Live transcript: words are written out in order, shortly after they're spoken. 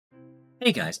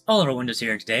Hey guys, Oliver Windows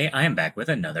here, and today I am back with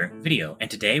another video. And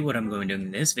today what I'm going to do in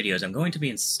this video is I'm going to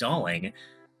be installing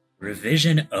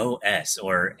ReviOS,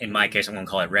 or in my case I'm going to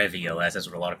call it ReviOS, that's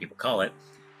what a lot of people call it.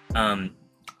 I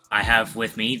have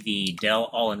with me the Dell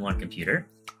all-in-one computer.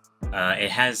 I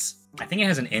think it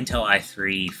has an Intel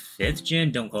i3 5th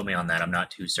gen, don't quote me on that, I'm not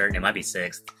too certain, it might be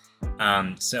 6th.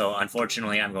 So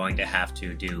unfortunately I'm going to have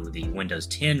to do the Windows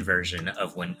 10 version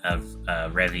of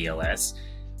ReviOS.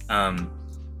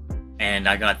 And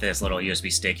I got this little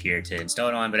USB stick here to install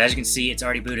it on, but as you can see, it's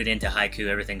already booted into Haiku,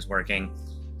 everything's working.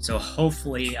 So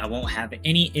hopefully I won't have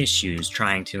any issues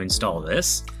trying to install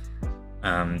this.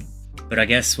 But I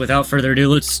guess without further ado,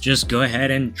 let's just go ahead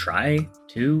and try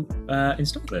to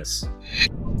install this.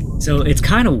 So it's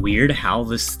kind of weird how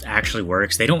this actually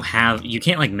works. You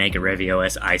can't like make a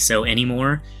ReviOS ISO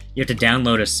anymore. You have to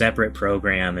download a separate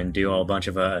program and do a bunch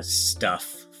of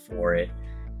stuff for it.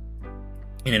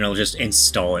 And it'll just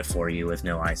install it for you with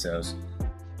no ISOs.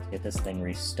 Let's get this thing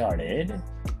restarted.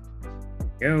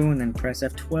 Go, and then press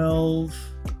F12.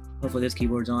 Hopefully this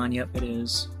keyboard's on. Yep, it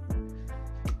is.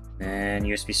 And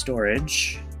USB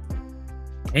storage.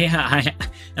 Hey,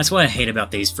 that's what I hate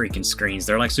about these freaking screens.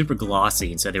 They're like super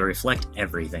glossy, and so they reflect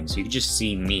everything. So you can just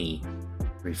see me.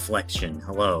 Reflection.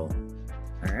 Hello.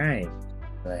 Alright.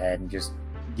 Go ahead and just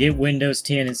get Windows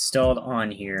 10 installed on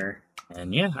here.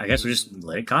 And yeah, I guess we'll just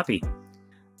let it copy.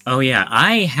 Oh yeah,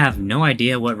 I have no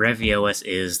idea what ReviOS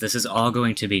is. This is all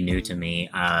going to be new to me.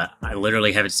 I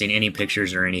literally haven't seen any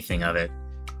pictures or anything of it.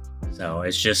 So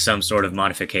it's just some sort of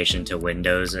modification to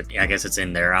Windows. I guess it's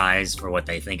in their eyes for what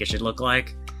they think it should look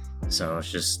like. So I'm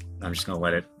just gonna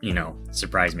let it,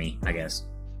 surprise me, I guess.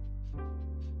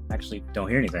 Actually, don't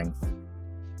hear anything.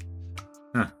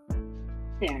 Huh.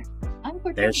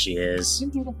 There she is.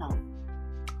 I'm here to help.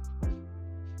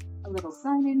 A little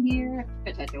sign in here,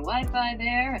 protect your Wi-Fi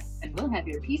there, and we'll have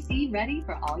your PC ready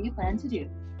for all you plan to do.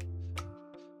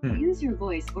 Use your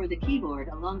voice or the keyboard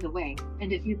along the way,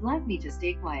 and if you'd like me to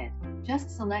stay quiet,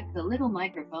 just select the little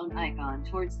microphone icon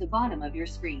towards the bottom of your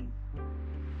screen.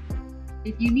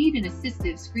 If you need an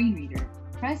assistive screen reader,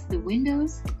 press the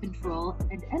Windows, Control,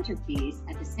 and Enter keys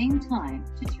at the same time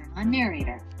to turn on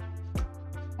narrator.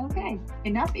 Okay,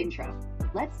 enough intro.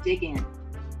 Let's dig in.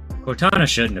 Cortana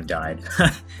shouldn't have died.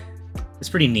 It's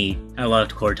pretty neat. I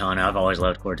loved Cortana. I've always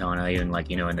loved Cortana, even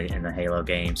in the Halo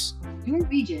games. Your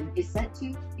region is set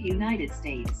to the United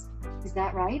States. Is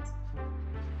that right?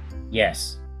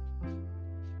 Yes.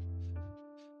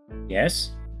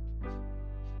 Yes?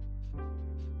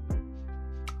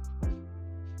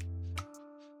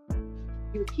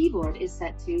 Your keyboard is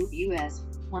set to US.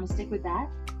 Want to stick with that?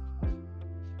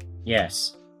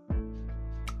 Yes.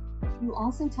 You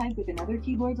also type with another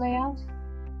keyboard layout?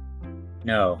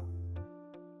 No.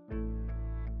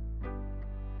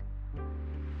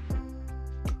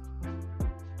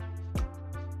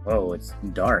 Whoa, it's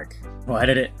dark. Why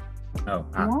did it? Oh,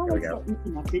 now there we let's go. get you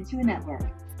connected to a network.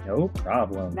 No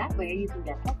problem. That way you can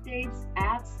get updates,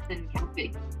 apps, and cat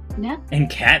videos. Now, And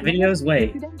cat videos?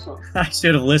 Wait. credentials. I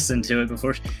should have listened to it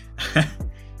before.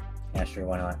 Yeah, sure,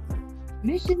 why not?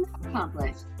 Mission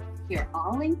accomplished. You're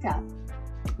all linked up.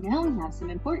 Now we have some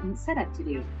important setup to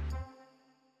do.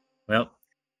 Well.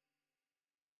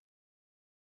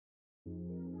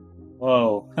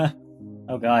 Whoa.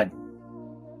 Oh god.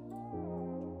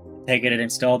 Take it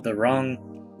installed the wrong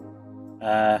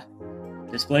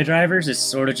display drivers. It's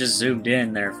sort of just zoomed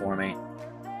in there for me.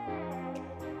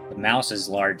 The mouse is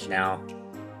large now.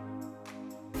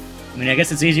 I mean, I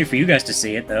guess it's easier for you guys to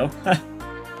see it though.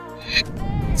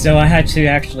 So I had to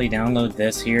actually download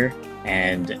this here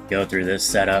and go through this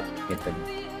setup, get the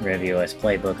ReviOS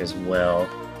playbook as well,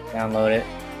 download it,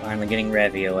 finally getting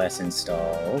ReviOS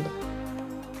installed.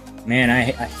 Man,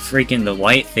 I freaking, the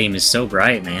white theme is so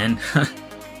bright, man.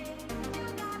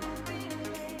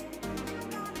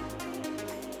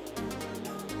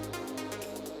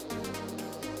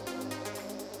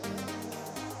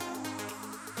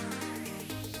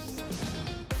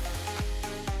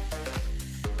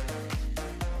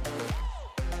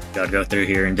 Gotta go through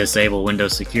here and disable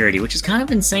Windows security, which is kind of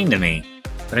insane to me.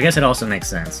 But I guess it also makes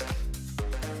sense.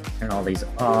 Turn all these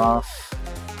off.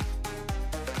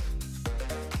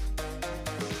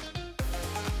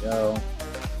 Go.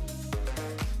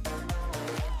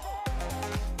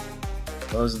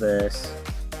 Close this.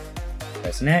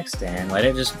 Press next and let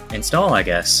it just install, I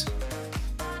guess.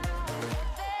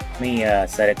 Let me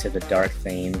set it to the dark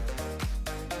theme.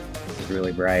 This is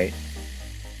really bright.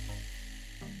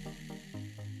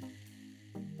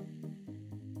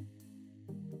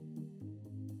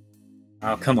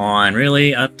 Oh, come on,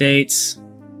 really? Updates?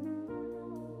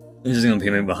 This is gonna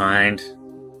put me behind.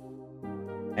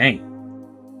 Dang.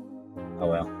 Oh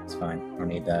well, it's fine. I don't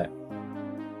need that.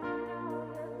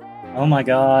 Oh my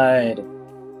god!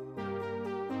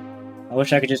 I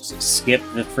wish I could just skip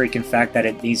the freaking fact that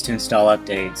it needs to install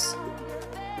updates.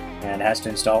 And it has to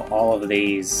install all of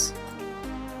these.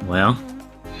 Well.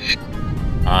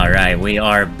 Alright, we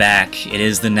are back. It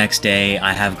is the next day.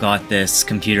 I have got this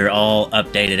computer all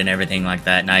updated and everything like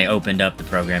that, and I opened up the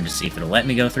program to see if it'll let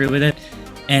me go through with it,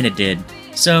 and it did.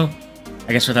 So,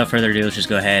 I guess without further ado, let's just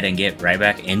go ahead and get right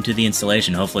back into the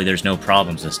installation. Hopefully there's no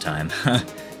problems this time.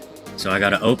 So I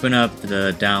gotta open up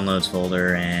the downloads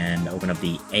folder and open up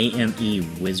the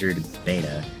AME Wizard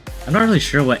Beta. I'm not really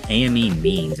sure what AME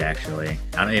means, actually.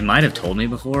 It might have told me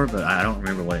before, but I don't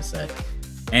remember what it said.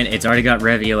 And it's already got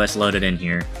ReviOS loaded in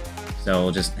here. So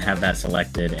we'll just have that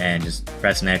selected and just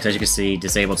press next. As you can see,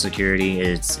 disabled security,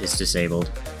 it's disabled.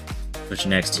 Push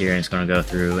next here and it's gonna go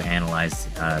through, analyze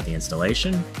the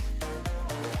installation.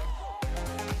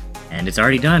 And it's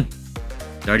already done.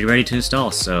 It's already ready to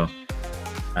install, so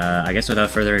I guess without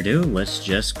further ado, let's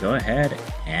just go ahead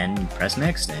and press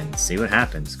next and see what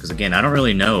happens. Because again, I don't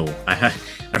really know. I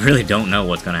really don't know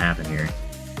what's going to happen here.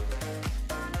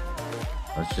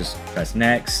 Let's just press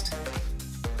next.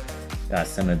 Got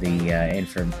some of the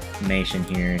information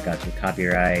here. Got your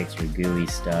copyrights, your GUI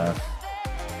stuff.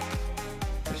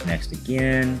 Push next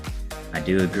again. I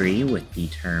do agree with the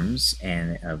terms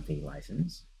and of the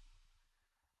license.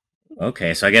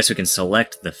 Okay, so I guess we can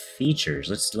select the features.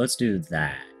 Let's do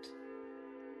that.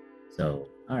 So,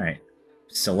 alright.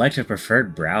 Select a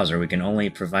preferred browser. We can only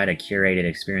provide a curated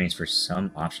experience for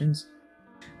some options.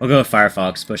 We'll go with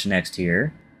Firefox, push next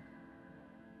here.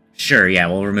 Sure, yeah,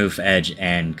 we'll remove Edge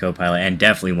and Copilot, and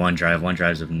definitely OneDrive.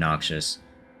 OneDrive's obnoxious.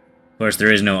 Of course,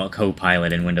 there is no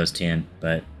Copilot in Windows 10,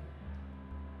 but...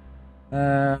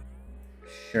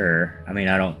 sure. I mean,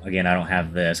 I don't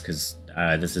have this, because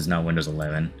this is not Windows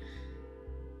 11.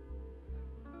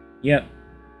 Yep.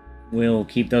 We'll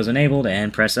keep those enabled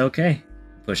and press OK.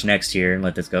 Push next here and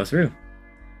let this go through.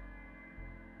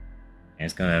 And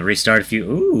it's gonna restart a few...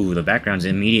 Ooh, the background's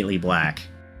immediately black.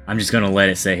 I'm just gonna let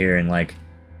it sit here and, like,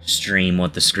 stream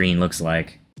what the screen looks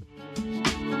like.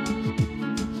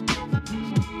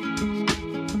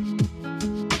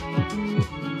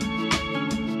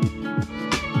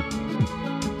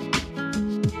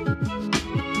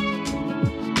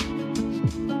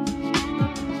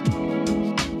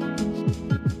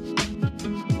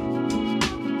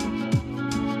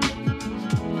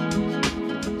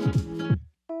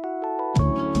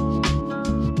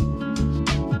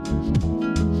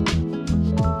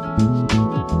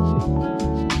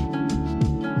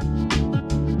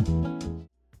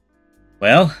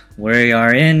 Well, we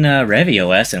are in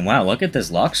ReviOS, and wow, look at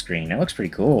this lock screen. That looks pretty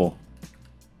cool.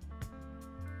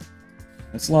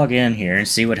 Let's log in here and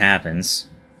see what happens.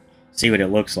 See what it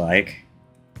looks like.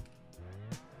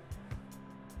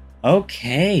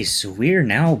 Okay, so we're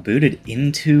now booted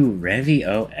into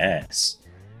ReviOS.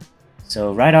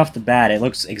 So right off the bat, it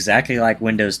looks exactly like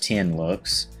Windows 10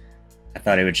 looks. I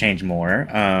thought it would change more.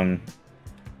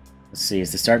 Let's see,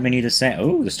 is the start menu the same?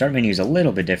 Oh, the start menu is a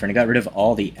little bit different. It got rid of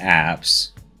all the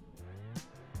apps.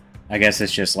 I guess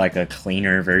it's just like a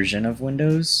cleaner version of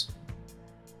Windows.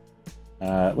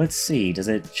 Let's see, does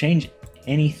it change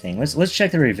anything? Let's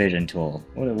check the revision tool.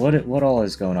 What all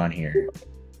is going on here?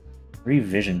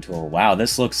 Revision tool. Wow,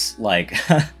 this looks like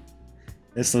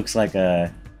this looks like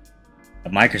a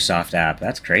Microsoft app.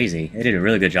 That's crazy. They did a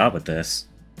really good job with this.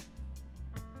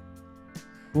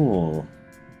 Cool.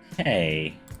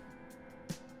 Okay.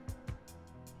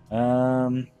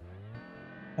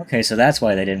 Okay, so that's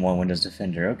why they didn't want Windows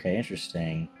Defender. Okay,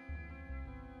 interesting.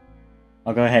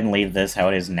 I'll go ahead and leave this how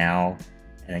it is now,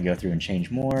 and then go through and change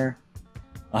more.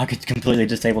 I could completely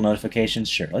disable notifications?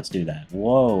 Sure, let's do that.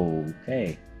 Whoa,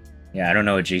 okay. Yeah, I don't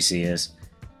know what GC is.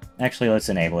 Actually, let's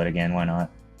enable it again, why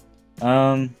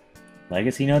not?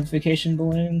 Legacy notification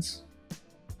balloons?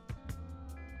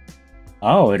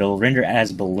 Oh, it'll render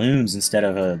as balloons instead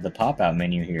of the pop-out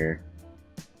menu here.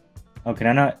 Oh, can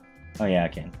I not? Oh, yeah, I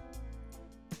can.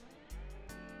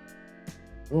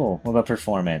 Cool. What about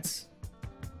performance?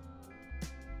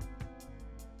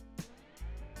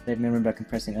 Save memory by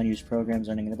compressing unused programs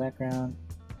running in the background.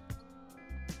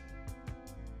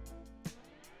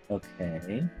 Okay.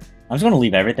 I'm just going to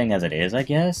leave everything as it is, I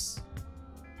guess.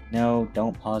 No,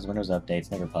 don't pause Windows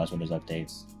updates. Never pause Windows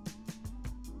updates.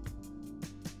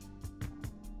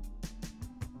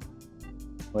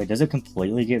 Wait, does it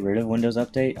completely get rid of Windows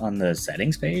Update on the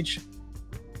settings page?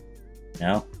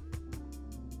 No?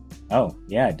 Oh,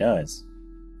 yeah, it does.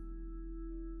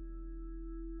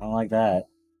 I don't like that.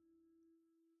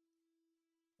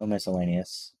 Go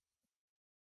miscellaneous.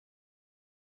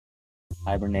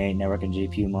 Hibernate, network and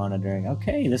GPU monitoring.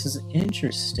 Okay, this is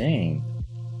interesting.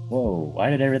 Whoa, why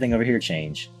did everything over here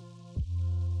change?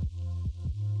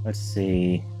 Let's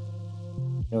see.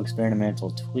 No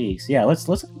experimental tweaks. Yeah, let's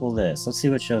enable this. Let's see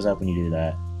what shows up when you do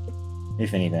that.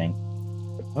 If anything.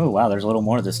 Oh wow, there's a little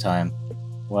more this time.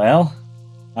 Well,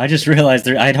 I just realized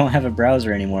I don't have a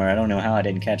browser anymore. I don't know how I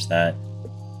didn't catch that.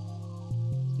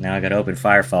 Now I gotta open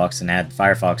Firefox and add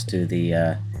Firefox to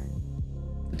the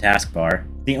taskbar.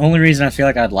 The only reason I feel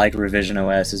like I'd like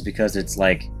ReviOS is because it's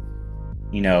like,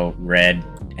 you know, red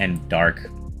and dark.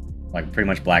 Like pretty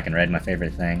much black and red, my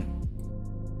favorite thing.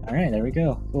 Alright, there we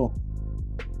go. Cool.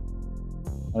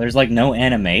 Oh, there's like no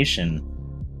animation.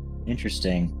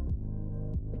 Interesting.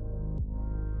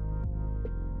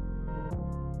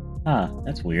 Huh,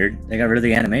 that's weird. They got rid of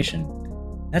the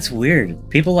animation. That's weird.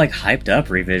 People like hyped up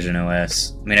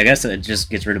ReviOS. I mean, I guess it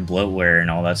just gets rid of bloatware and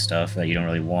all that stuff that you don't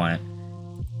really want.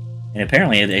 And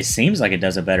apparently it seems like it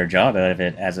does a better job out of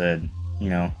it as a, you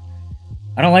know...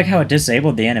 I don't like how it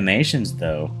disabled the animations,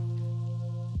 though.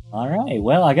 Alright,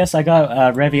 well, I guess I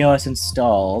got ReviOS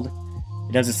installed.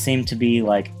 It doesn't seem to be,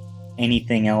 like,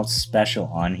 anything else special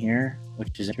on here,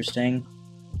 which is interesting.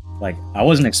 Like, I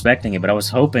wasn't expecting it, but I was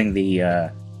hoping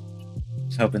the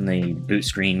boot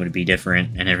screen would be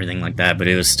different and everything like that, but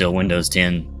it was still Windows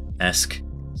 10-esque.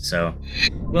 So,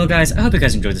 well guys, I hope you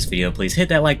guys enjoyed this video. Please hit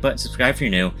that like button, subscribe if you're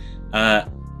new.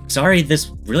 Sorry,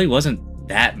 this really wasn't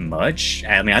that much.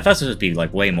 I mean, I thought this would be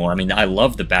like way more. I mean, I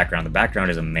love the background. The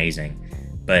background is amazing.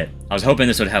 But I was hoping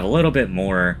this would have a little bit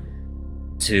more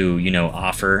to, you know,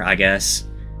 offer, I guess.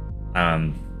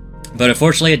 But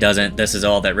unfortunately it doesn't. This is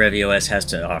all that ReviOS has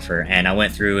to offer. And I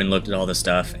went through and looked at all the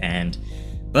stuff.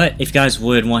 But if you guys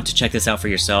would want to check this out for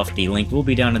yourself, the link will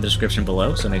be down in the description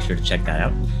below. So make sure to check that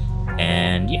out.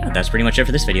 And yeah, that's pretty much it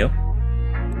for this video.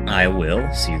 I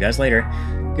will see you guys later.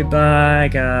 Goodbye,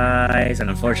 guys. And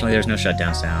unfortunately, there's no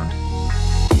shutdown sound.